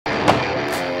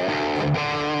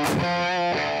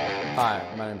Hi,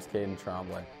 my name is Caden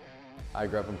Tremblay. I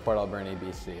grew up in Port Alberni,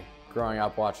 BC. Growing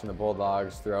up watching the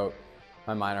Bulldogs throughout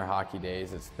my minor hockey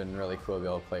days, it's been really cool to be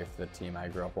able to play for the team I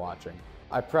grew up watching.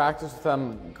 I practiced with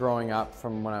them growing up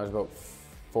from when I was about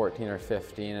 14 or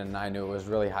 15, and I knew it was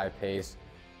really high pace.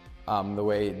 The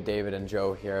way David and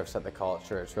Joe here have set the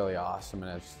culture, it's really awesome,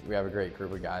 and we have a great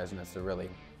group of guys, and it's a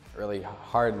really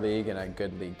hard league and a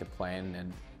good league to play in,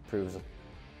 and proves,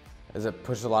 as it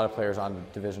pushes a lot of players on to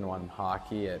Division I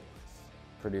hockey, it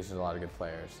produces a lot of good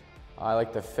players. I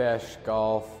like to fish,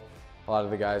 golf. A lot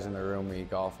of the guys in the room, we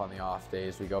golf on the off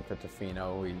days. We go up to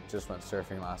Tofino. We just went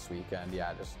surfing last weekend.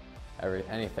 Yeah, just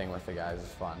anything with the guys is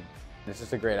fun. It's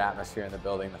just a great atmosphere in the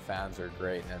building. The fans are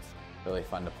great, and it's really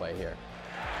fun to play here.